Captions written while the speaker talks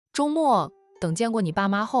周末等见过你爸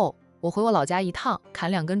妈后，我回我老家一趟，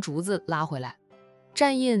砍2根竹子拉回来。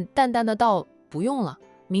战印淡淡的道：不用了，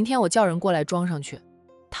明天我叫人过来装上去。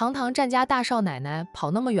堂堂战家大少奶奶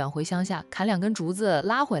跑那么远回乡下砍2根竹子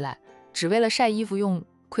拉回来，只为了晒衣服用，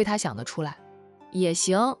亏她想得出来。也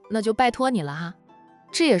行，那就拜托你了哈。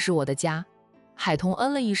这也是我的家。海彤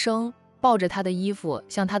嗯了一声，抱着他的衣服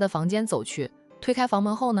向他的房间走去。推开房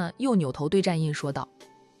门后呢，又扭头对战印说道：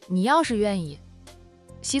你要是愿意，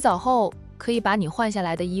洗澡后可以把你换下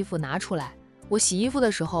来的衣服拿出来，我洗衣服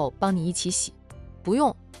的时候帮你一起洗。不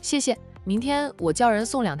用，谢谢。明天我叫人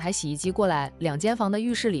送2台洗衣机过来，2间房的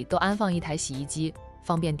浴室里都安放1台洗衣机，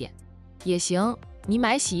方便点。也行，你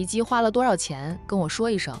买洗衣机花了多少钱跟我说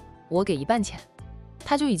一声，我给1半钱。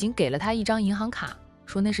他就已经给了他1张银行卡，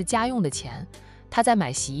说那是家用的钱，他在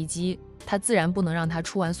买洗衣机，他自然不能让他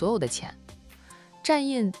出完所有的钱。战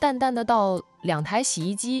印淡淡的道：2台洗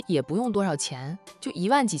衣机也不用多少钱，就1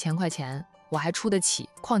万几千块钱，我还出得起，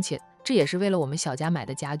况且这也是为了我们小家买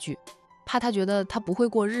的家具，怕他觉得他不会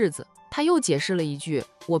过日子。他又解释了一句：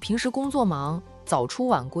我平时工作忙，早出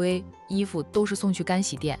晚归，衣服都是送去干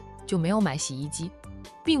洗店，就没有买洗衣机。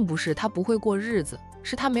并不是他不会过日子，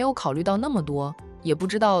是他没有考虑到那么多，也不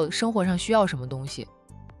知道生活上需要什么东西。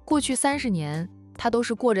过去30年，他都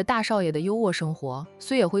是过着大少爷的优渥生活，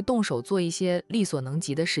虽也会动手做一些力所能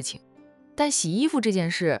及的事情，但洗衣服这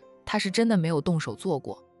件事，他是真的没有动手做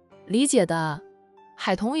过。理解的。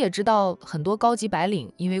海彤也知道很多高级白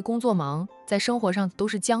领因为工作忙，在生活上都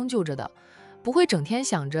是将就着的，不会整天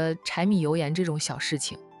想着柴米油盐这种小事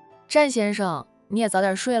情。战先生，你也早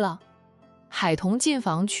点睡了。海彤进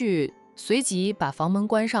房去，随即把房门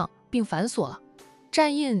关上并反锁了。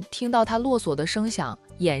战印听到他落锁的声响，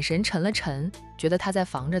眼神沉了沉，觉得他在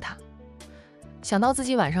防着他。想到自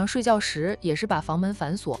己晚上睡觉时也是把房门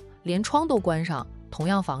反锁，连窗都关上，同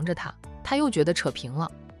样防着他，他又觉得扯平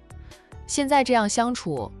了。现在这样相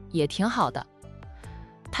处也挺好的，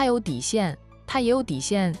他有底线，他也有底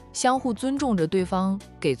线，相互尊重着对方，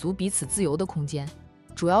给足彼此自由的空间。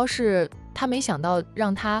主要是他没想到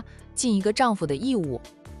让他尽一个丈夫的义务。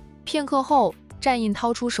片刻后，战印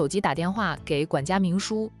掏出手机打电话给管家明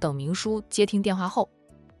叔，等明叔接听电话后，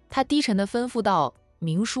他低沉地吩咐道：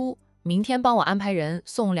明叔，明天帮我安排人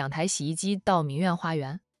送2台洗衣机到明苑花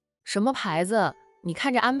园。什么牌子？你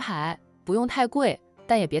看着安排，不用太贵，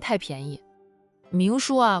但也别太便宜。明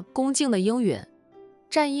叔啊，恭敬的应允。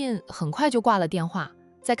战印很快就挂了电话，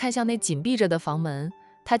再看向那紧闭着的房门，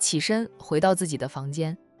他起身回到自己的房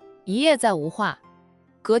间，一夜再无话。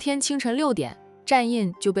隔天清晨6点，战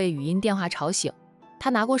印就被语音电话吵醒。他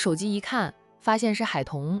拿过手机一看，发现是海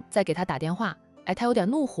彤在给他打电话。他有点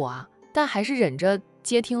怒火啊，但还是忍着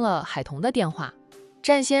接听了海彤的电话。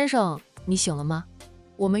战先生，你醒了吗？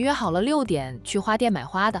我们约好了6点去花店买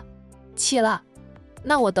花的。气了，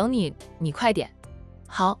那我等你，你快点。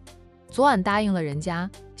好，昨晚答应了人家，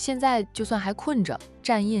现在就算还困着，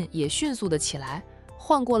战印也迅速的起来，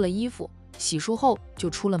换过了衣服，洗漱后就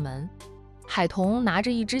出了门。海彤拿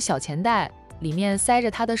着一只小钱袋，里面塞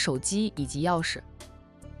着他的手机以及钥匙，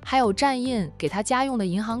还有战印给他家用的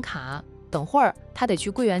银行卡。等会儿他得去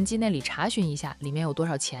柜员机那里查询一下里面有多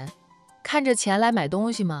少钱。看着钱来买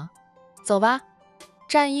东西吗？走吧。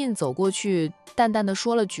战印走过去，淡淡的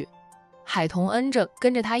说了句。海彤嗯着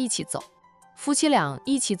跟着他一起走。夫妻俩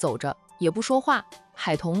一起走着，也不说话。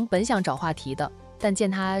海彤本想找话题的，但见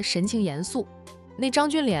他神情严肃，那张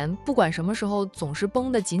俊脸不管什么时候总是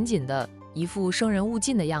绷得紧紧的，一副生人勿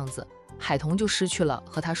近的样子，海彤就失去了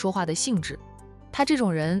和他说话的兴致。他这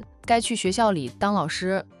种人该去学校里当老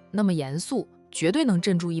师，那么严肃，绝对能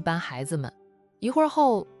镇住一班孩子们。一会儿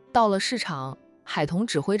后到了市场，海彤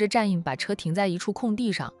指挥着战印把车停在一处空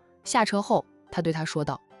地上，下车后他对他说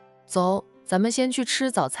道：走，咱们先去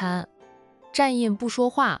吃早餐。战印不说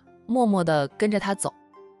话，默默地跟着他走。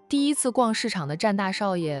第一次逛市场的战大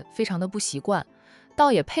少爷非常的不习惯，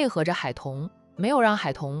倒也配合着海彤，没有让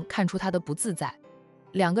海彤看出他的不自在。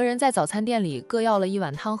2个人在早餐店里各要了1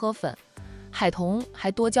碗汤和粉，海彤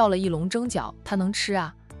还多叫了1笼蒸饺，他能吃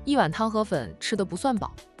啊，1碗汤和粉吃得不算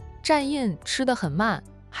饱。战印吃得很慢，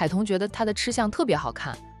海彤觉得他的吃相特别好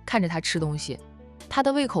看，看着他吃东西，他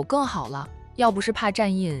的胃口更好了。要不是怕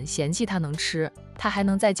战印嫌弃他能吃，他还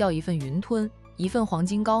能再叫1份云吞，1份黄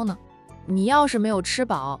金糕呢。你要是没有吃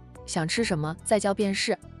饱，想吃什么再叫便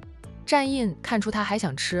是。战印看出他还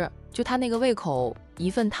想吃，就他那个胃口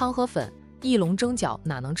，1份汤和粉，1笼蒸饺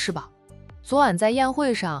哪能吃饱？昨晚在宴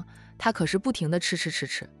会上，他可是不停地吃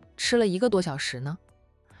了1个多小时呢。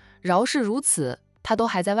饶是如此，他都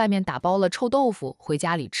还在外面打包了臭豆腐回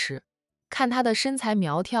家里吃。看他的身材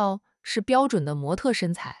苗条，是标准的模特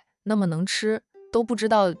身材，那么能吃，都不知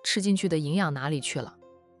道吃进去的营养哪里去了。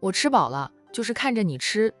我吃饱了，就是看着你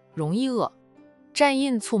吃容易饿。战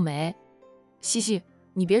印蹙眉，西西，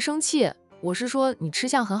你别生气，我是说你吃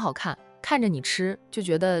相很好看，看着你吃就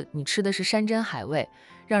觉得你吃的是山珍海味，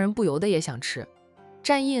让人不由得也想吃。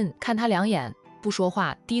战印看他两眼，不说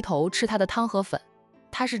话，低头吃他的汤和粉。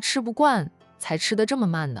他是吃不惯才吃得这么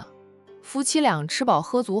慢的。夫妻俩吃饱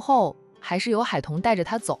喝足后，还是由海彤带着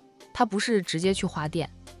他走。他不是直接去花店，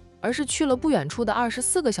而是去了不远处的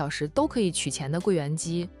24个小时都可以取钱的柜员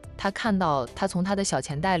机。他看到他从他的小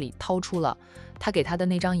钱袋里掏出了他给他的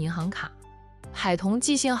那张银行卡。海彤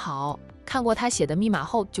记性好，看过他写的密码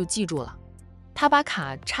后就记住了。他把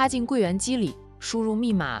卡插进柜员机里，输入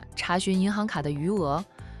密码查询银行卡的余额，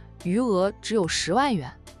余额只有10万元。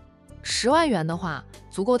10万元的话，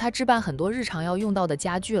足够他置办很多日常要用到的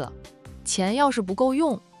家具了。钱要是不够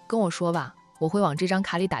用，跟我说吧，我会往这张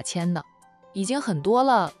卡里打钱的。已经很多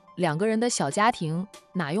了，2个人的小家庭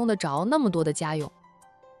哪用得着那么多的家用？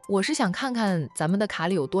我是想看看咱们的卡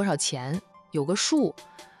里有多少钱，有个数，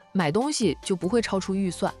买东西就不会超出预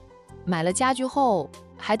算。买了家具后，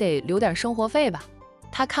还得留点生活费吧。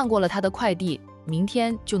他看过了他的快递，明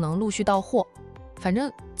天就能陆续到货。反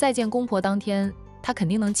正再见公婆当天，他肯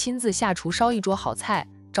定能亲自下厨烧一桌好菜，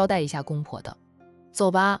招待一下公婆的。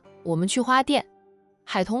走吧，我们去花店。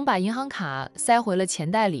海彤把银行卡塞回了钱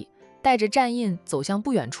袋里，带着战印走向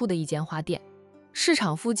不远处的一间花店。市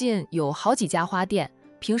场附近有好几家花店，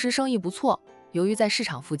平时生意不错。由于在市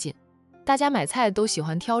场附近，大家买菜都喜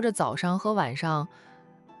欢挑着早上和晚上，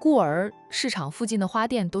故而市场附近的花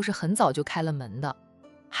店都是很早就开了门的。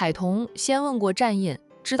海彤先问过战印，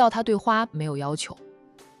知道他对花没有要求，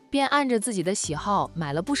便按着自己的喜好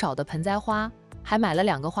买了不少的盆栽花，还买了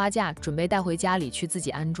2个花架，准备带回家里去自己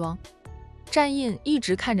安装。战印一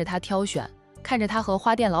直看着他挑选，看着他和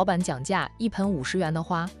花店老板讲价，1盆50元的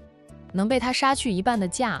花能被他杀去一半的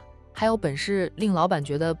价，还有本事令老板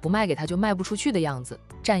觉得不卖给他就卖不出去的样子，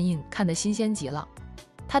战印看得新鲜极了。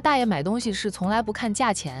他大爷买东西是从来不看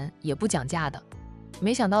价钱也不讲价的，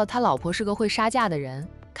没想到他老婆是个会杀价的人。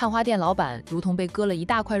看花店老板如同被割了一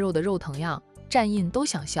大块肉的肉疼样，战印都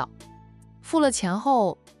想笑。付了钱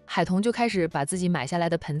后，海彤就开始把自己买下来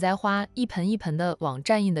的盆栽花一盆一盆的往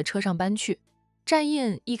战印的车上搬去。战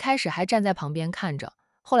印一开始还站在旁边看着，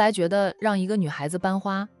后来觉得让一个女孩子搬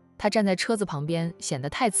花，她站在车子旁边显得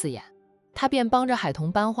太刺眼，他便帮着海彤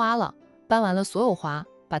搬花了。搬完了所有花，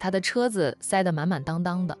把他的车子塞得满满当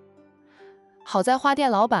当的。好在花店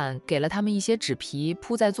老板给了他们一些纸皮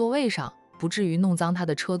铺在座位上，不至于弄脏他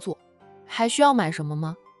的车座。还需要买什么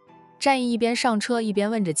吗？战印一边上车一边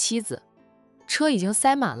问着妻子。车已经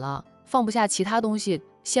塞满了，放不下其他东西，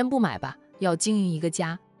先不买吧，要经营一个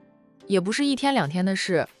家，也不是1天2天的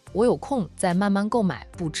事，我有空再慢慢购买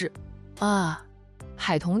布置。啊，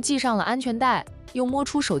海彤系上了安全带，又摸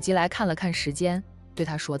出手机来看了看时间，对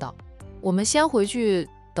他说道：我们先回去，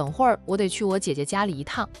等会儿我得去我姐姐家里一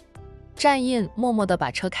趟。战印默默地把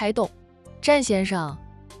车开动。战先生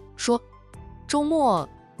说，周末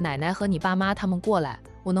奶奶和你爸妈他们过来，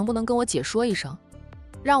我能不能跟我姐说一声，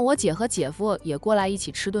让我姐和姐夫也过来一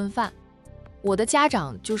起吃顿饭？我的家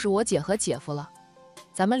长就是我姐和姐夫了，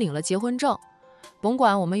咱们领了结婚证，甭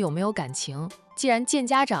管我们有没有感情，既然见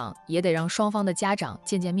家长，也得让双方的家长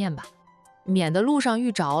见见面吧，免得路上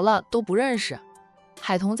遇着了都不认识。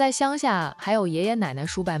海彤在乡下还有爷爷奶奶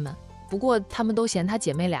叔伯们，不过他们都嫌她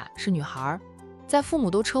姐妹俩是女孩，在父母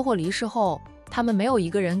都车祸离世后，他们没有一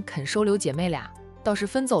个人肯收留姐妹俩，倒是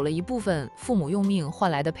分走了一部分父母用命换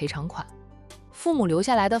来的赔偿款。父母留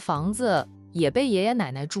下来的房子也被爷爷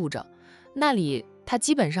奶奶住着，那里他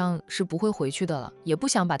基本上是不会回去的了，也不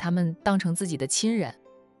想把他们当成自己的亲人。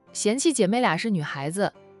嫌弃姐妹俩是女孩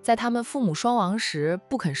子，在他们父母双亡时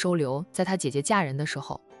不肯收留，在他姐姐嫁人的时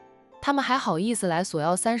候，他们还好意思来索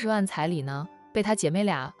要30万彩礼呢，被他姐妹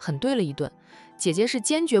俩狠对了一顿。姐姐是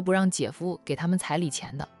坚决不让姐夫给他们彩礼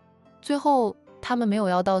钱的，最后他们没有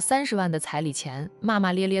要到30万的彩礼钱，骂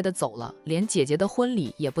骂咧咧的走了，连姐姐的婚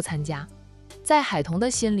礼也不参加。在海彤的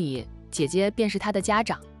心里，姐姐便是他的家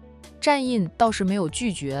长。战印倒是没有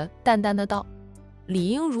拒绝，淡淡的道：理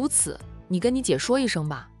应如此，你跟你姐说一声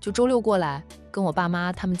吧，就周6过来跟我爸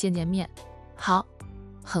妈他们见见面。好。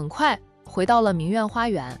很快回到了明苑花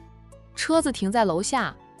园，车子停在楼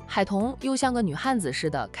下，海彤又像个女汉子似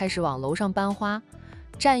的开始往楼上搬花，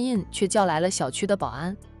战印却叫来了小区的保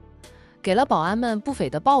安，给了保安们不菲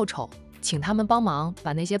的报酬，请他们帮忙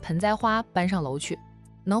把那些盆栽花搬上楼去，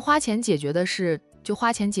能花钱解决的事就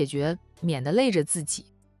花钱解决，免得累着自己。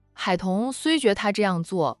海彤虽觉他这样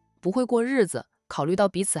做不会过日子，考虑到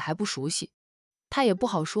彼此还不熟悉，他也不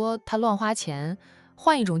好说他乱花钱。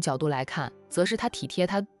换一种角度来看，则是他体贴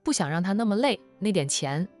他，不想让他那么累，那点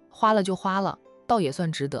钱花了就花了，倒也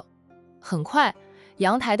算值得。很快，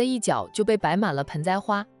阳台的一角就被摆满了盆栽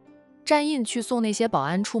花。战印去送那些保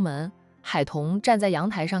安出门，海彤站在阳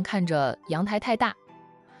台上看着阳台太大，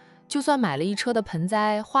就算买了一车的盆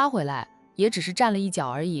栽花回来，也只是占了一角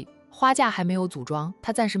而已，花架还没有组装，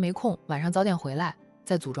他暂时没空，晚上早点回来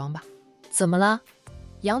再组装吧。怎么了？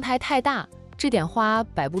阳台太大，这点花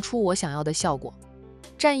摆不出我想要的效果。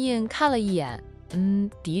战印看了一眼，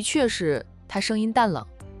的确是。他声音淡冷，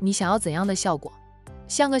你想要怎样的效果？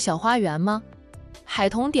像个小花园吗？海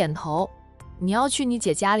彤点头，你要去你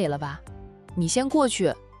姐家里了吧？你先过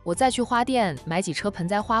去，我再去花店买几车盆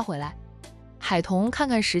栽花回来。海彤看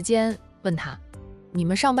看时间，问他，你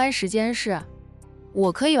们上班时间是？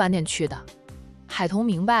我可以晚点去的。海彤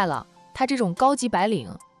明白了，他这种高级白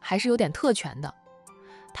领还是有点特权的。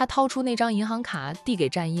他掏出那张银行卡递给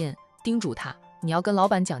战印，叮嘱他，你要跟老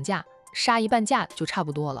板讲价，杀一半价就差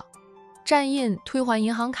不多了。战印退还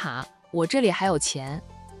银行卡，我这里还有钱。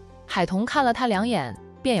海彤看了他两眼，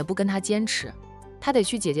便也不跟他坚持，他得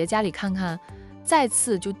去姐姐家里看看，再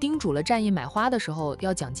次就叮嘱了战印买花的时候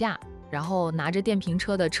要讲价，然后拿着电瓶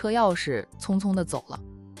车的车钥匙匆匆地走了。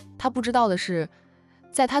他不知道的是，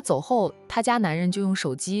在他走后，他家男人就用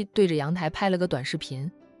手机对着阳台拍了个短视频，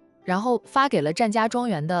然后发给了战家庄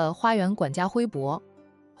园的花园管家辉伯。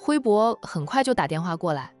辉伯很快就打电话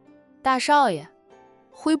过来，大少爷，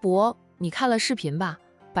辉伯，你看了视频吧？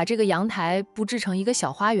把这个阳台布置成一个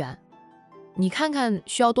小花园，你看看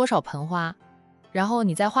需要多少盆花，然后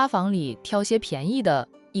你在花房里挑些便宜的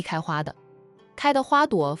易开花的，开的花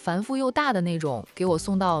朵繁复又大的那种，给我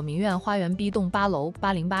送到明苑花园 B 栋8楼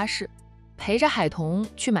808室。陪着海彤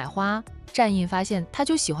去买花，战印发现他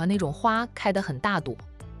就喜欢那种花开得很大朵，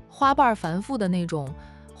花瓣繁复的那种，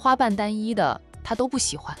花瓣单一的他都不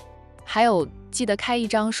喜欢。还有记得开一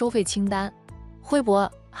张收费清单。辉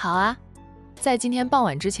伯，好啊，在今天傍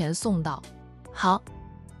晚之前送到。好，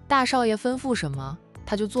大少爷吩咐什么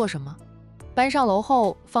他就做什么，搬上楼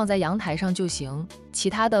后放在阳台上就行，其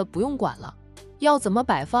他的不用管了。要怎么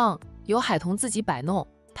摆放由海彤自己摆弄，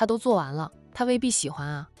他都做完了，他未必喜欢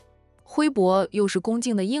啊。辉伯又是恭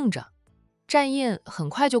敬的应着。战印很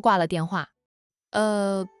快就挂了电话。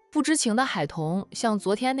不知情的海彤像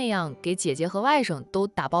昨天那样给姐姐和外甥都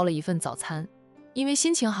打包了一份早餐，因为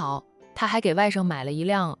心情好，他还给外甥买了一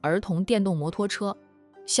辆儿童电动摩托车。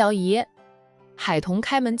小姨，海彤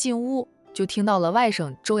开门进屋，就听到了外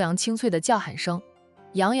甥周阳清脆的叫喊声。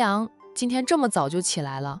阳阳，今天这么早就起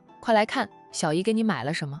来了，快来看，小姨给你买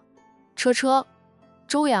了什么。车。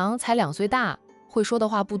周阳才2岁大，会说的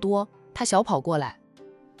话不多，他小跑过来，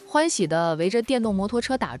欢喜地围着电动摩托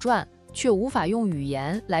车打转，却无法用语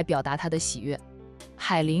言来表达他的喜悦。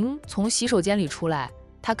海玲从洗手间里出来，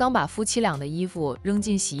她刚把夫妻俩的衣服扔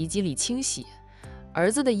进洗衣机里清洗，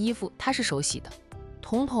儿子的衣服她是手洗的。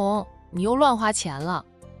彤彤，你又乱花钱了，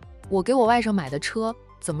我给我外甥买的车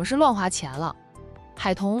怎么是乱花钱了？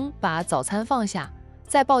海彤把早餐放下，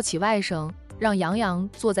再抱起外甥，让杨洋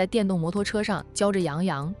坐在电动摩托车上，教着杨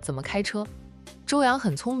洋怎么开车。周阳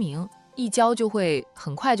很聪明，一教就会，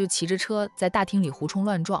很快就骑着车在大厅里胡冲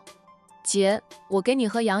乱撞。姐，我给你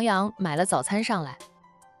和杨洋买了早餐上来。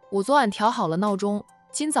我昨晚调好了闹钟，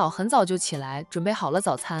今早很早就起来，准备好了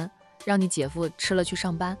早餐，让你姐夫吃了去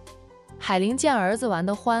上班。海玲见儿子玩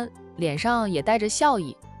得欢，脸上也带着笑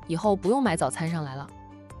意，以后不用买早餐上来了。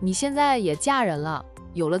你现在也嫁人了，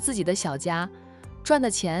有了自己的小家，赚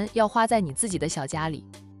的钱要花在你自己的小家里，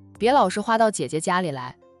别老是花到姐姐家里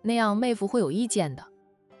来，那样妹夫会有意见的。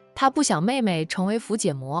他不想妹妹成为福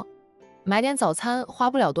姐魔。买点早餐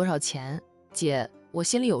花不了多少钱，姐，我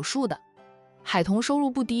心里有数的。海彤收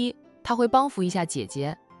入不低，他会帮扶一下姐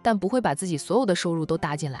姐，但不会把自己所有的收入都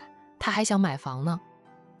搭进来，他还想买房呢。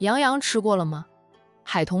杨洋吃过了吗？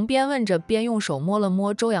海彤边问着边用手摸了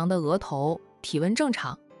摸周阳的额头，体温正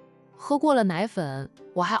常。喝过了奶粉，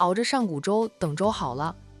我还熬着上古粥，等粥好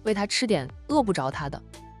了喂他吃点，饿不着他的。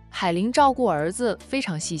海玲照顾儿子非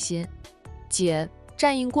常细心。姐，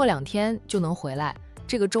战印过2天就能回来，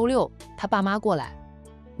这个周6他爸妈过来，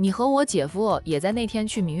你和我姐夫也在那天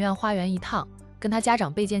去明苑花园一趟，跟他家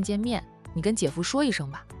长备见面，你跟姐夫说一声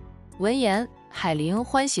吧。闻言，海玲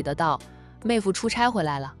欢喜的道，妹夫出差回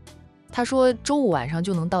来了，他说周5晚上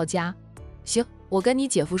就能到家。行，我跟你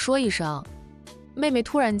姐夫说一声。妹妹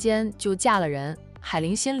突然间就嫁了人，海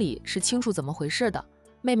玲心里是清楚怎么回事的，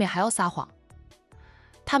妹妹还要撒谎。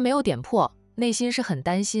她没有点破，内心是很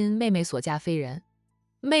担心妹妹所嫁非人。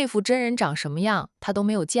妹夫真人长什么样她都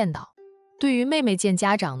没有见到，对于妹妹见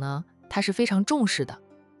家长呢，她是非常重视的。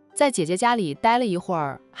在姐姐家里待了一会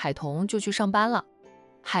儿，海彤就去上班了。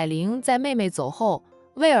海玲在妹妹走后，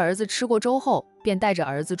喂儿子吃过粥后，便带着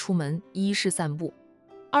儿子出门，一是散步，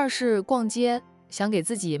二是逛街，想给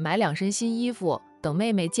自己买2身新衣服，等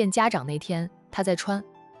妹妹见家长那天她再穿。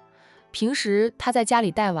平时她在家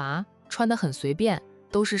里带娃，穿得很随便，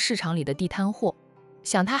都是市场里的地摊货。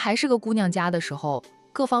想她还是个姑娘家的时候，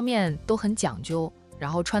各方面都很讲究，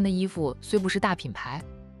然后穿的衣服虽不是大品牌，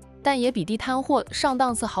但也比地摊货上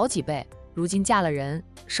档次好几倍。如今嫁了人，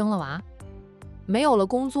生了娃，没有了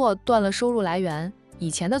工作，断了收入来源，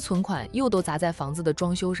以前的存款又都砸在房子的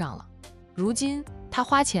装修上了。如今她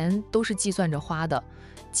花钱都是计算着花的，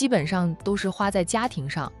基本上都是花在家庭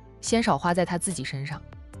上，鲜少花在她自己身上。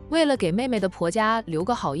为了给妹妹的婆家留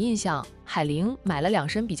个好印象，海玲买了2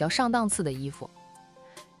身比较上档次的衣服，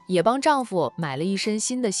也帮丈夫买了1身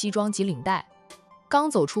新的西装及领带。刚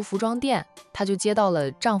走出服装店，她就接到了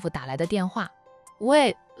丈夫打来的电话：“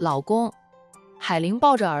喂，老公。”海玲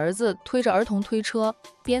抱着儿子，推着儿童推车，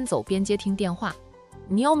边走边接听电话：“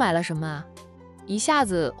你又买了什么啊？一下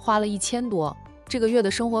子花了1000多，这个月的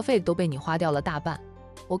生活费都被你花掉了大半。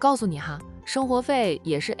我告诉你哈，生活费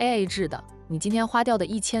也是 AA 制的，你今天花掉的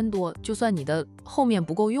1000多，就算你的后面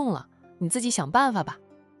不够用了，你自己想办法吧。”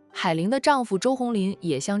海玲的丈夫周红林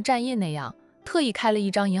也像战印那样，特意开了一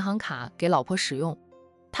张银行卡给老婆使用，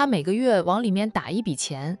他每个月往里面打一笔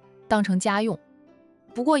钱，当成家用。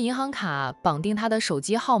不过银行卡绑定他的手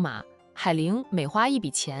机号码，海玲每花一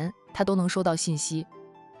笔钱，他都能收到信息。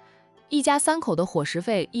一家3口的伙食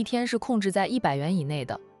费一天是控制在100元以内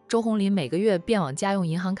的，周红林每个月便往家用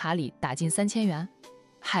银行卡里打进3000元。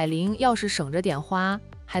海玲要是省着点花，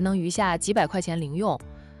还能余下几百块钱零用。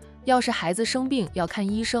要是孩子生病要看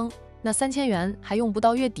医生，那3000元还用不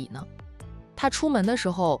到月底呢。她出门的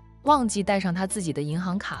时候忘记带上她自己的银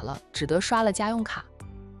行卡了，只得刷了家用卡。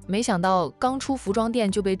没想到刚出服装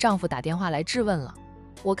店就被丈夫打电话来质问了：“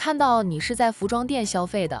我看到你是在服装店消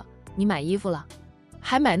费的，你买衣服了？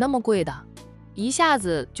还买那么贵的，一下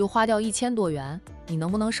子就花掉1000多元，你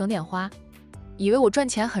能不能省点花？以为我赚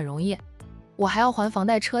钱很容易？我还要还房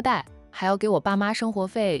贷车贷，还要给我爸妈生活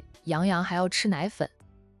费，杨还要吃奶粉、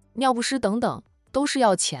尿不湿等等，都是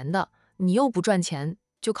要钱的。你又不赚钱，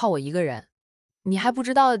就靠我一个人，你还不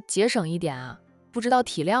知道节省一点啊？不知道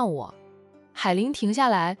体谅我。”海玲停下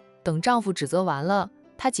来，等丈夫指责完了，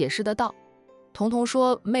她解释的道：“彤彤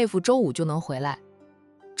说妹夫周5就能回来，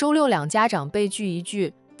周6两家长被聚一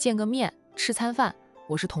聚，见个面，吃餐饭。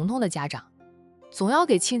我是彤彤的家长，总要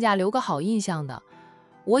给亲家留个好印象的。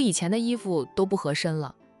我以前的衣服都不合身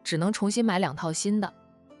了，只能重新买2套新的。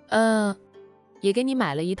也给你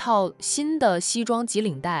买了1套新的西装及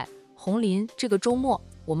领带。红林，这个周末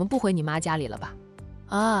我们不回你妈家里了吧？”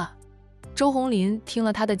啊！周红林听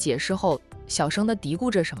了他的解释后，小声地嘀咕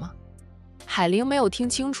着什么。海玲没有听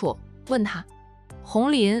清楚，问他：“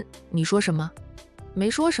红林，你说什么？”“没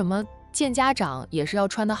说什么，见家长也是要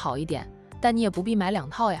穿得好一点，但你也不必买2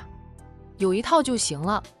套呀，有1套就行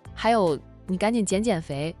了。还有，你赶紧减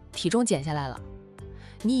肥，体重减下来了。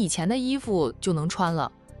你以前的衣服就能穿了，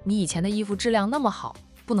你以前的衣服质量那么好，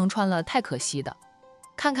不能穿了太可惜的。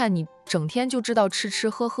看看你整天就知道吃吃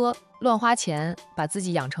喝喝，乱花钱，把自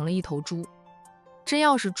己养成了一头猪。真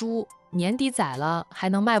要是猪，年底宰了还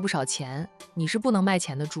能卖不少钱，你是不能卖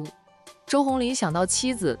钱的猪。”周红林想到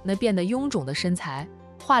妻子那变得臃肿的身材，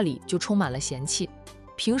话里就充满了嫌弃。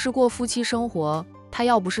平时过夫妻生活，他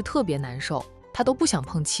要不是特别难受，他都不想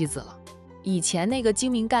碰妻子了。以前那个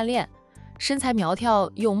精明干练、身材苗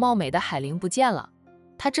条又貌美的海玲不见了，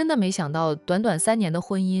他真的没想到短短3年的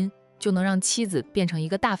婚姻就能让妻子变成一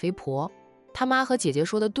个大肥婆。他妈和姐姐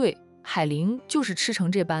说的对，海玲就是吃成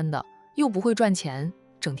这般的，又不会赚钱，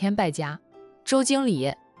整天败家。周经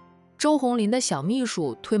理，周红林的小秘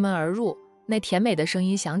书推门而入，那甜美的声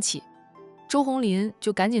音响起。周红林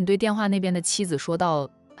就赶紧对电话那边的妻子说道：“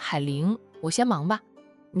海玲，我先忙吧，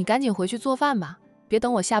你赶紧回去做饭吧，别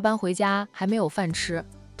等我下班回家还没有饭吃，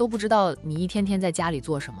都不知道你一天天在家里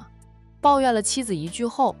做什么。”抱怨了妻子一句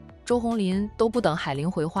后，周红林都不等海玲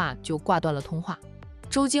回话就挂断了通话。“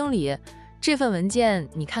周经理，这份文件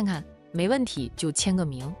你看看，没问题就签个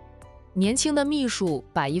名。”年轻的秘书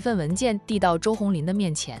把一份文件递到周红林的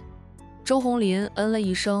面前。周红林嗯了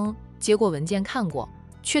一声，接过文件看过，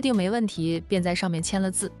确定没问题，便在上面签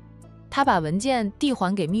了字。他把文件递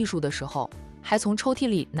还给秘书的时候，还从抽屉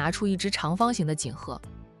里拿出一只长方形的锦盒。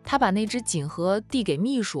他把那只锦盒递给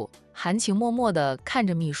秘书，含情脉脉地看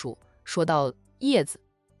着秘书，说道：“叶子，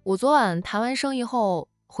我昨晚谈完生意后，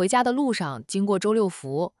回家的路上经过周六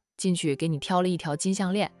福，进去给你挑了一条金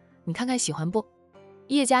项链，你看看喜欢不？”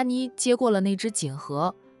叶佳妮接过了那只锦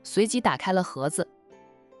盒，随即打开了盒子，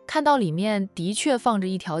看到里面的确放着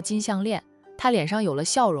一条金项链，她脸上有了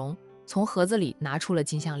笑容，从盒子里拿出了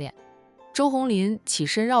金项链。周红林起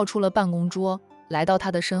身绕出了办公桌，来到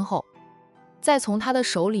他的身后，再从他的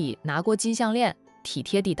手里拿过金项链，体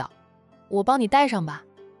贴地道：“我帮你戴上吧。”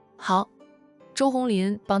好。周红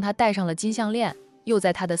林帮他戴上了金项链，又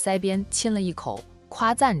在他的腮边亲了一口，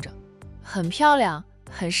夸赞着：“很漂亮，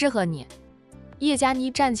很适合你。”叶佳妮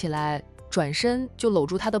站起来，转身就搂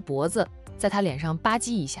住他的脖子，在他脸上吧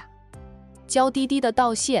唧一下，娇滴滴的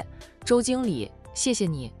道谢：“周经理，谢谢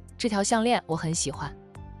你，这条项链我很喜欢。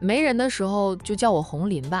没人的时候就叫我红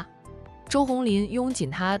林吧。”周红林拥紧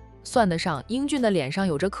他算得上英俊的脸上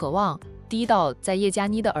有着渴望，低到在叶佳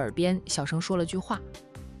妮的耳边小声说了句话。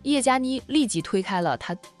叶佳妮立即推开了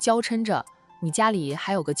他，娇嗔着：“你家里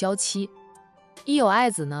还有个娇妻，一有爱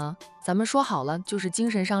子呢，咱们说好了就是精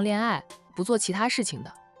神上恋爱，不做其他事情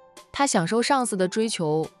的。”他享受上司的追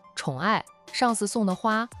求宠爱，上司送的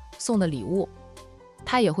花送的礼物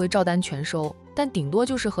他也会照单全收，但顶多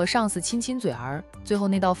就是和上司亲亲嘴儿，最后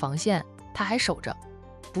那道防线他还守着。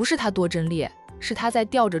不是他多贞烈，是他在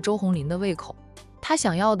吊着周红林的胃口。他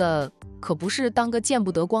想要的可不是当个见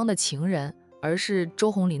不得光的情人，而是周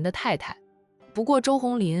红林的太太。不过周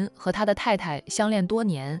红林和他的太太相恋多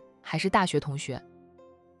年，还是大学同学。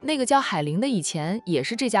那个叫海玲的以前也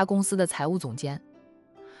是这家公司的财务总监，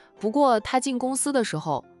不过他进公司的时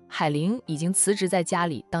候，海玲已经辞职在家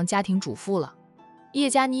里当家庭主妇了。叶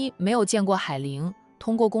佳妮没有见过海玲，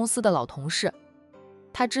通过公司的老同事，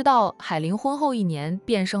他知道海玲婚后1年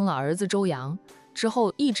便生了儿子周阳，之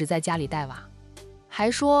后一直在家里带娃，还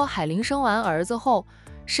说海玲生完儿子后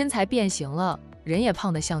身材变形了，人也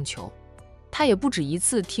胖得像球。他也不止一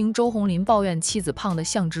次听周红林抱怨妻子胖得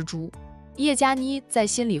像只猪。叶佳妮在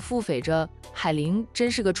心里腹诽着，海玲真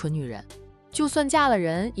是个蠢女人，就算嫁了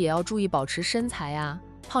人也要注意保持身材呀，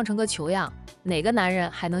胖成个球样，哪个男人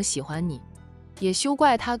还能喜欢你？也休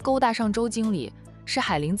怪她勾搭上周经理，是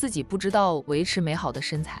海玲自己不知道维持美好的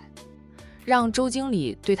身材，让周经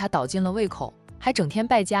理对她倒尽了胃口，还整天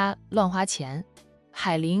败家乱花钱。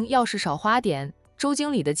海玲要是少花点，周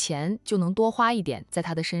经理的钱就能多花一点在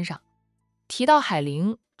她的身上。提到海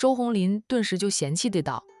玲，周红林顿时就嫌弃地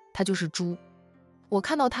道：“她就是猪，我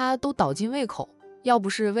看到她都倒尽胃口，要不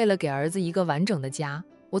是为了给儿子一个完整的家，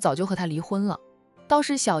我早就和她离婚了。倒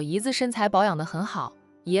是小姨子身材保养得很好，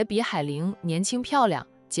也比海玲年轻漂亮，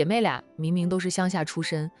姐妹俩明明都是乡下出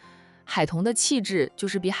身，海彤的气质就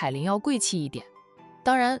是比海玲要贵气一点。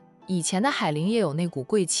当然，以前的海玲也有那股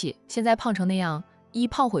贵气，现在胖成那样，一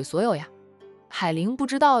胖毁所有呀。”海玲不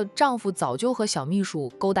知道丈夫早就和小秘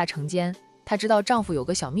书勾搭成奸，她知道丈夫有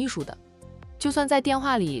个小秘书的，就算在电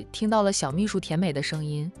话里听到了小秘书甜美的声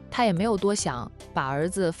音，她也没有多想，把儿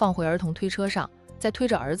子放回儿童推车上，再推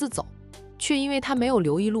着儿子走，却因为她没有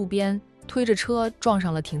留意路边，推着车撞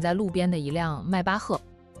上了停在路边的一辆迈巴赫。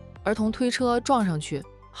儿童推车撞上去，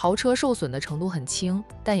豪车受损的程度很轻，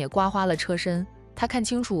但也刮花了车身。她看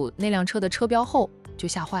清楚那辆车的车标后就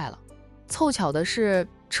吓坏了。凑巧的是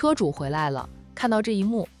车主回来了，看到这一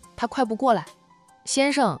幕，她快步过来：“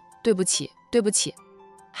先生，对不起，对不起。”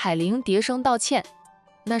海玲叠声道歉。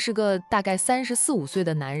那是个大概34、35岁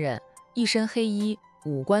的男人，一身黑衣，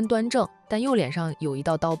五官端正，但右脸上有一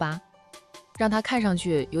道刀疤，让他看上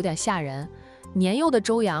去有点吓人。年幼的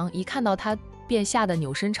周阳一看到他，便吓得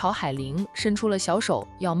扭身朝海玲伸出了小手，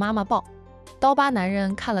要妈妈抱。刀疤男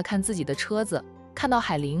人看了看自己的车子，看到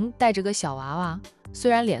海玲带着个小娃娃，虽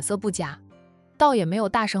然脸色不佳，倒也没有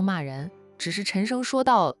大声骂人，只是沉声说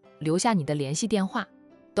道：“留下你的联系电话，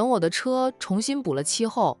等我的车重新补了漆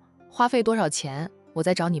后，花费多少钱，我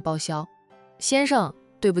再找你报销。”“先生，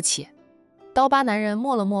对不起。”刀疤男人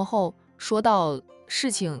默了默后说道：“事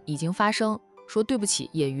情已经发生，说对不起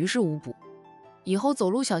也于事无补，以后走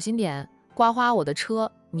路小心点，刮花我的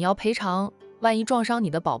车你要赔偿，万一撞伤你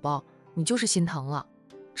的宝宝，你就是心疼了。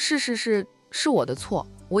是我的错，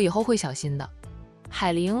我以后会小心的。”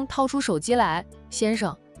海玲掏出手机来：“先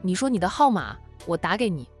生，你说你的号码，我打给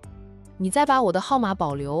你，你再把我的号码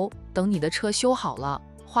保留，等你的车修好了，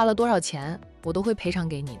花了多少钱我都会赔偿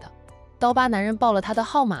给你的。”刀疤男人报了他的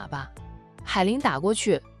号码吧。海玲打过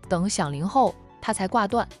去，等响铃后他才挂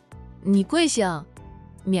断。“你贵姓？”“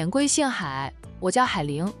免贵姓海，我叫海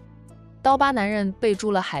玲。”刀疤男人备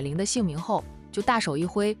注了海玲的姓名后，就大手一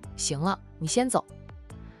挥：“行了，你先走。”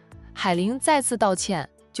海玲再次道歉，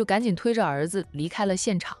就赶紧推着儿子离开了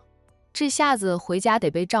现场。这下子回家得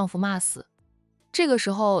被丈夫骂死。这个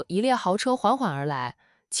时候，一列豪车缓缓而来，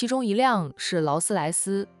其中一辆是劳斯莱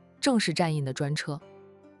斯，正是战印的专车。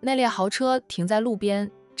那列豪车停在路边，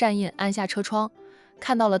战印按下车窗，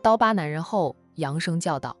看到了刀疤男人后，扬声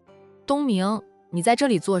叫道：“东明，你在这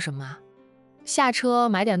里做什么？下车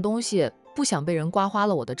买点东西，不想被人刮花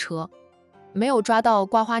了我的车。没有抓到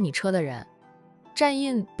刮花你车的人。”战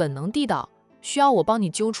印本能地道：“需要我帮你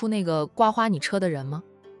揪出那个刮花你车的人吗？”“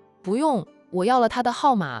不用，我要了他的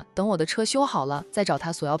号码，等我的车修好了再找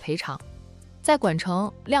他索要赔偿。在管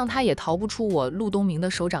城，谅他也逃不出我陆东明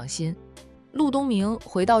的手掌心。陆东明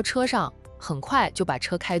回到车上，很快就把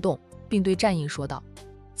车开动，并对战印说道：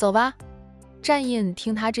走吧。战印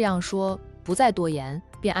听他这样说，不再多言，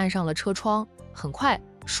便按上了车窗。很快，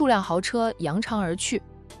数辆豪车扬长而去。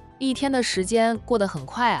一天的时间过得很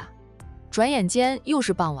快啊，转眼间又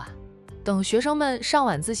是傍晚。等学生们上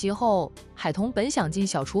晚自习后，海彤本想进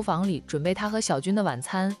小厨房里准备她和小军的晚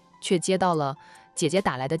餐，却接到了姐姐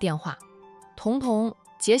打来的电话。彤彤，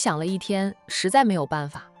姐想了一天，实在没有办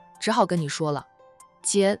法，只好跟你说了。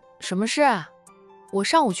姐，什么事啊？我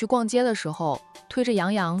上午去逛街的时候，推着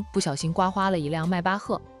杨洋不小心刮花了一辆迈巴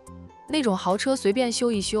赫。那种豪车随便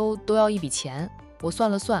修一修都要一笔钱，我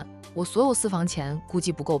算了算，我所有私房钱估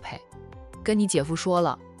计不够赔。跟你姐夫说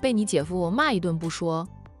了，被你姐夫骂一顿不说，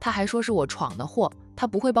他还说是我闯的祸，他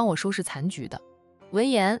不会帮我收拾残局的。闻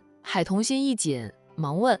言，海彤心一紧，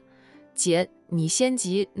忙问：姐，你先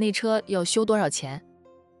急，那车要修多少钱？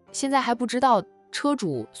现在还不知道，车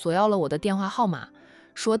主索要了我的电话号码，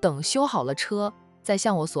说等修好了车再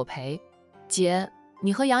向我索赔。姐，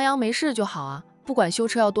你和杨洋没事就好啊，不管修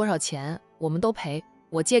车要多少钱，我们都赔，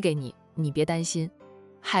我借给你，你别担心。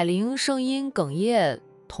海玲声音哽咽：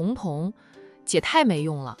彤彤，姐太没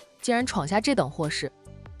用了，竟然闯下这等祸事。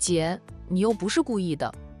姐，你又不是故意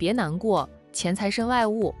的，别难过，钱财身外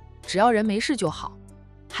物，只要人没事就好。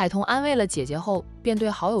海彤安慰了姐姐后，便对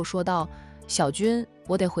好友说道：小军，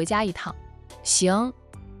我得回家一趟。行。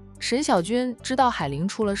沈小军知道海玲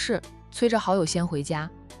出了事，催着好友先回家。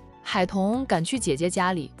海彤赶去姐姐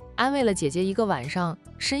家里，安慰了姐姐一个晚上，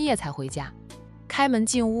深夜才回家。开门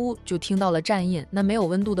进屋就听到了战印那没有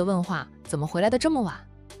温度的问话：怎么回来的这么晚？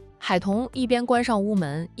海彤一边关上屋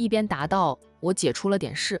门，一边答道：我姐出了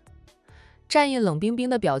点事。战印冷冰冰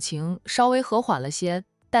的表情稍微和缓了些，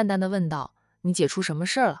淡淡的问道：你姐出什么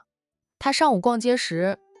事了？她上午逛街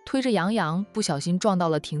时，推着杨洋不小心撞到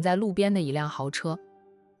了停在路边的一辆豪车，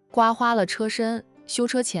刮花了车身，修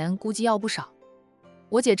车钱估计要不少。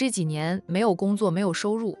我姐这几年没有工作，没有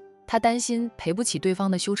收入，她担心赔不起对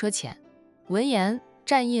方的修车钱。闻言，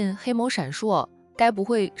战印黑眸闪烁，该不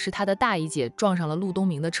会是他的大姨姐撞上了陆东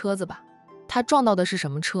明的车子吧？他撞到的是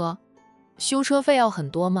什么车？修车费要很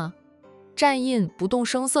多吗？战印不动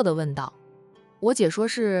声色地问道。我姐说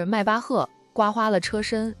是迈巴赫，刮花了车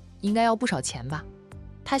身，应该要不少钱吧？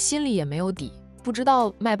他心里也没有底，不知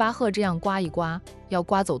道迈巴赫这样刮一刮，要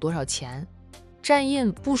刮走多少钱。战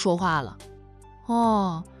印不说话了。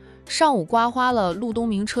哦，上午刮花了陆东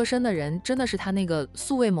明车身的人，真的是他那个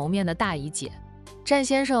素未谋面的大姨姐。战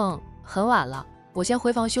先生，很晚了，我先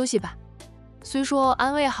回房休息吧。虽说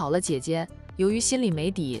安慰好了姐姐，由于心里没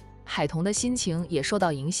底，海彤的心情也受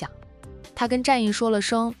到影响。他跟战印说了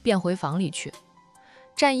声，便回房里去。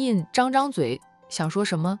战印张张嘴想说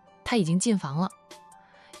什么，他已经进房了。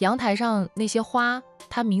阳台上那些花，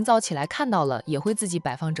他明早起来看到了也会自己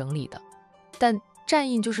摆放整理的，但战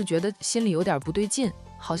印就是觉得心里有点不对劲，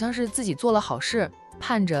好像是自己做了好事，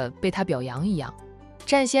盼着被他表扬一样。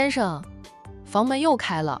战先生，房门又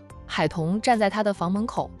开了，海彤站在他的房门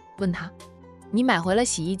口，问他：你买回了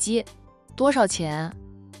洗衣机，多少钱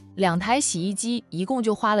？2台洗衣机一共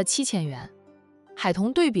就花了7000元。海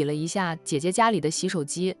彤对比了一下姐姐家里的洗手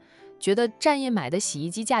机，觉得战印买的洗衣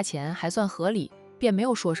机价钱还算合理，便没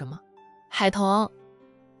有说什么。海彤，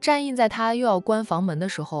战印在他又要关房门的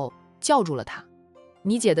时候叫住了他：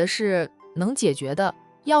你姐的事能解决的，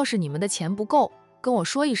要是你们的钱不够，跟我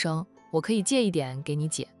说一声，我可以借一点给你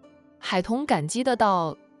姐。海彤感激的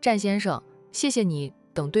道：战先生，谢谢你，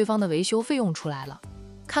等对方的维修费用出来了，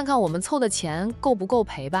看看我们凑的钱够不够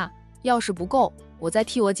赔吧，要是不够，我再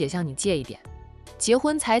替我姐向你借一点。结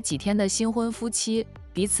婚才几天的新婚夫妻，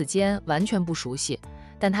彼此间完全不熟悉，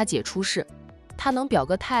但他姐出事，他能表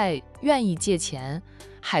个态，愿意借钱，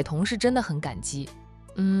海彤是真的很感激。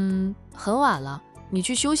很晚了，你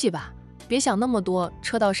去休息吧，别想那么多，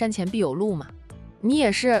车到山前必有路嘛。你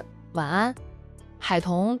也是，晚安。海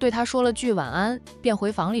彤对他说了句晚安，便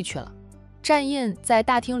回房里去了。战印在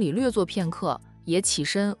大厅里略坐片刻，也起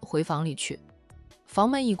身回房里去。房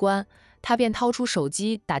门一关，他便掏出手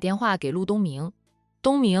机打电话给陆东明。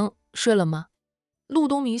东明，睡了吗？陆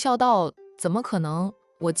东明笑道：怎么可能，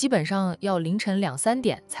我基本上要凌晨2、3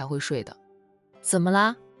点才会睡的。怎么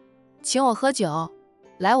啦？请我喝酒？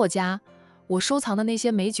来我家，我收藏的那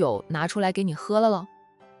些美酒拿出来给你喝了。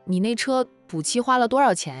你那车补漆花了多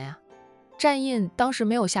少钱呀？战印当时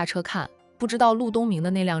没有下车看，不知道陆东明的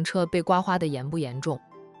那辆车被刮花的严不严重。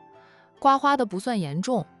刮花的不算严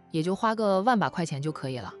重，也就花个万把块钱就可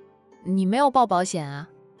以了。你没有报保险啊？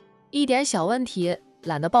一点小问题，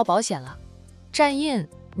懒得报保险了。战印，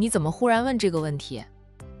你怎么忽然问这个问题？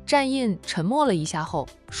战印沉默了一下后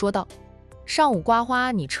说道，上午刮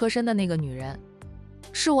花你车身的那个女人，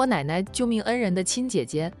是我奶奶救命恩人的亲姐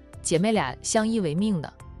姐，姐妹俩相依为命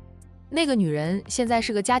的。那个女人现在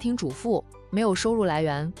是个家庭主妇，没有收入来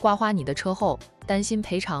源，刮花你的车后，担心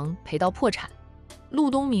赔偿赔到破产。陆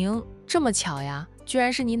东明，这么巧呀，居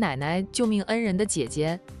然是你奶奶救命恩人的姐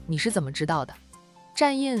姐，你是怎么知道的？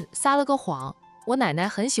战印撒了个谎，我奶奶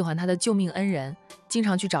很喜欢她的救命恩人，经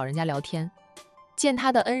常去找人家聊天。见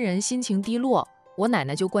她的恩人心情低落，我奶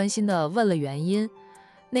奶就关心地问了原因。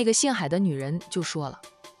那个姓海的女人就说了，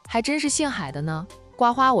还真是姓海的呢，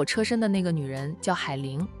刮花我车身的那个女人叫海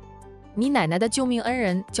玲。你奶奶的救命恩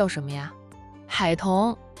人叫什么呀？海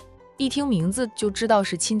彤。一听名字就知道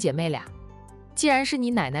是亲姐妹俩。既然是你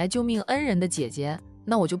奶奶救命恩人的姐姐，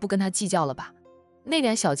那我就不跟她计较了吧。那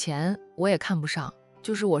点小钱我也看不上，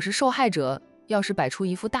就是我是受害者，要是摆出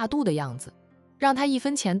一副大度的样子，让她1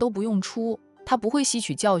分钱都不用出，她不会吸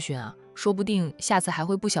取教训啊，说不定下次还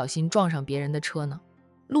会不小心撞上别人的车呢。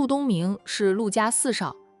陆东明是陆家4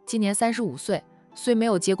少，今年35岁，虽没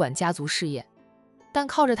有接管家族事业，但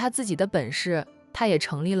靠着他自己的本事，他也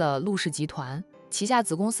成立了陆氏集团，旗下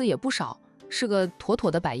子公司也不少，是个妥妥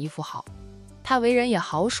的百亿富豪。他为人也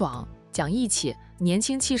豪爽，讲义气，年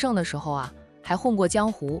轻气盛的时候啊，还混过江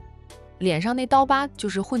湖，脸上那刀疤就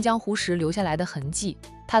是混江湖时留下来的痕迹，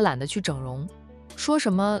他懒得去整容，说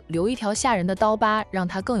什么留一条吓人的刀疤让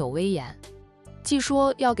他更有威严。既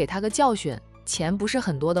说要给他个教训，钱不是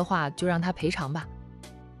很多的话，就让他赔偿吧。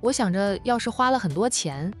我想着，要是花了很多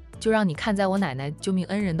钱，就让你看在我奶奶救命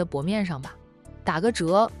恩人的薄面上吧，打个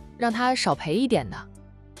折，让他少赔一点的。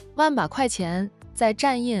万把块钱，在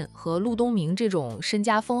战印和陆东明这种身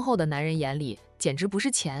家丰厚的男人眼里，简直不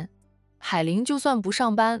是钱。海玲就算不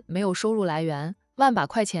上班，没有收入来源，万把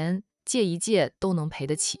块钱借一借都能赔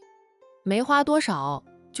得起。没花多少，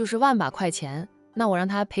就是万把块钱，那我让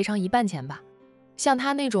他赔偿1半钱吧。像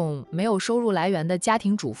他那种没有收入来源的家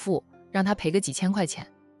庭主妇，让他赔个几千块钱，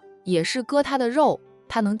也是割他的肉，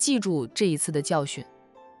他能记住这一次的教训，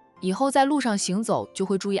以后在路上行走就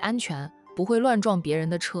会注意安全，不会乱撞别人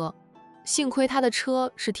的车。幸亏他的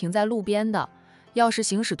车是停在路边的，要是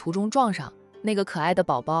行驶途中撞上，那个可爱的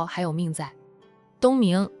宝宝还有命在。东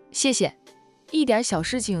明，谢谢。一点小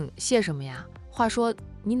事情谢什么呀？话说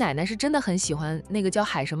你奶奶是真的很喜欢那个叫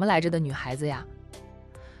海什么来着的女孩子呀？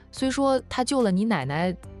虽说她救了你奶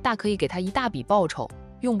奶，大可以给她一大笔报酬，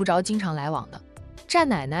用不着经常来往的。战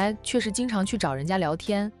奶奶却是经常去找人家聊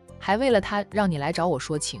天，还为了她让你来找我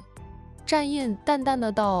说情。战印淡淡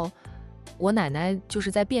的道，我奶奶就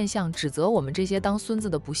是在变相指责我们这些当孙子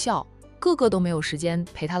的不孝，个个都没有时间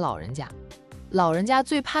陪她老人家。老人家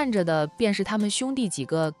最盼着的便是他们兄弟几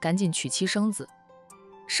个赶紧娶妻生子，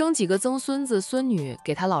生几个曾孙子孙女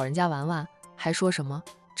给他老人家玩玩，还说什么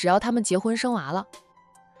只要他们结婚生娃了，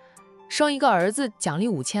生一个儿子奖励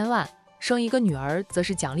5000万，生一个女儿则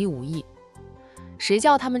是奖励5亿。谁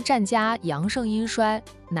叫他们战家阳盛阴衰，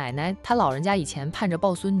奶奶她老人家以前盼着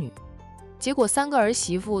抱孙女，结果3个儿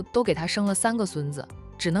媳妇都给他生了3个孙子，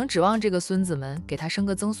只能指望这个孙子们给他生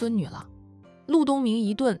个曾孙女了。陆东明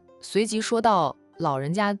一顿，随即说道，老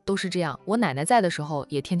人家都是这样，我奶奶在的时候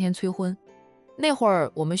也天天催婚，那会儿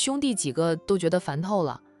我们兄弟几个都觉得烦透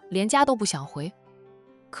了，连家都不想回。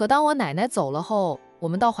可当我奶奶走了后，我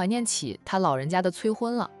们倒怀念起他老人家的催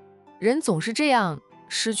婚了。人总是这样，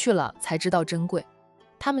失去了才知道珍贵。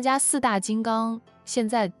他们家4大金刚，现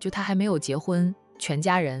在就他还没有结婚，全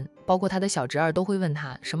家人包括他的小侄儿都会问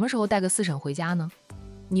他什么时候带个4婶回家呢？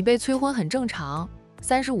你被催婚很正常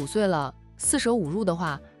，35岁了，4舍5入的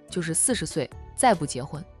话就是40岁，再不结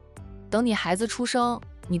婚，等你孩子出生，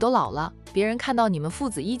你都老了，别人看到你们父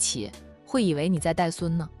子一起，会以为你在带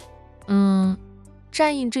孙呢。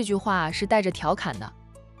战印这句话是带着调侃的。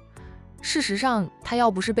事实上，他要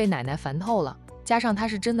不是被奶奶烦透了，加上他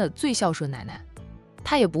是真的最孝顺奶奶，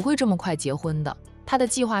他也不会这么快结婚的。他的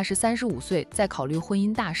计划是35岁再考虑婚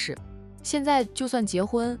姻大事。现在就算结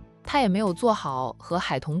婚，他也没有做好和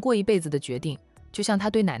海彤过一辈子的决定，就像他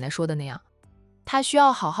对奶奶说的那样，他需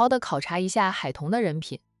要好好的考察一下海彤的人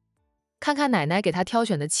品，看看奶奶给他挑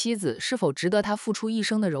选的妻子是否值得他付出一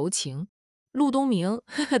生的柔情。陆东明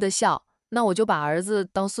呵呵的笑，那我就把儿子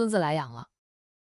当孙子来养了。